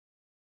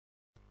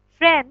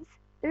Friends,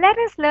 let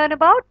us learn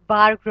about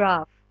bar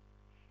graph.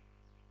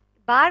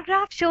 Bar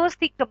graph shows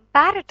the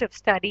comparative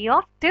study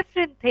of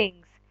different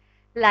things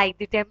like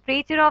the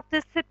temperature of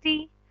the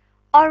city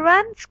or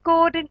runs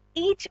scored in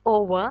each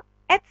over,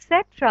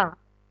 etc.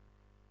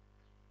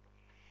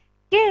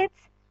 Kids,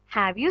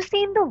 have you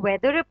seen the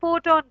weather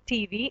report on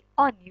TV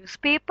or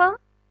newspaper?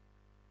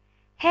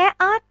 Here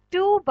are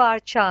two bar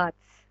charts.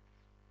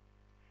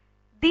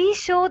 These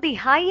show the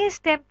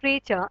highest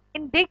temperature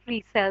in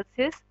degrees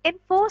Celsius in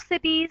 4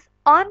 cities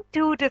on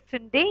 2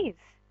 different days.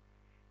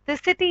 The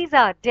cities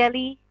are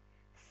Delhi,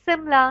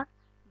 Simla,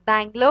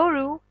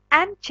 Bangalore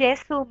and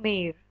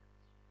Jaisalmer.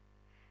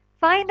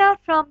 Find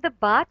out from the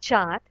bar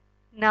chart.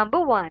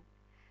 Number 1.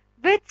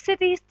 Which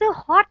city is the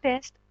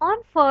hottest on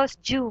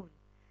 1st June?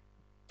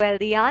 Well,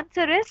 the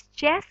answer is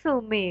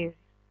Jaisalmer.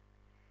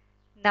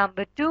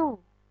 Number 2.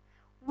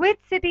 Which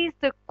city is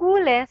the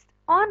coolest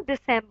on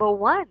December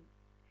 1?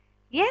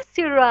 Yes,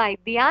 you're right.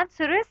 The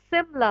answer is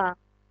Simla.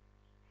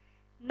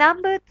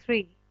 Number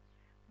 3.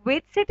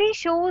 Which city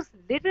shows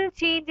little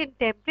change in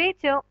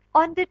temperature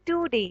on the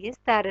 2 days,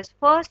 that is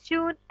 1st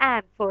June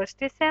and 1st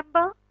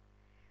December?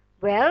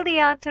 Well, the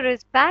answer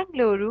is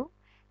Bangalore.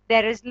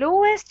 There is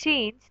lowest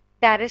change,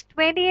 that is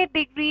 28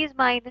 degrees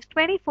minus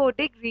 24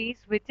 degrees,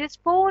 which is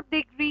 4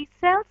 degrees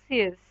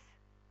Celsius.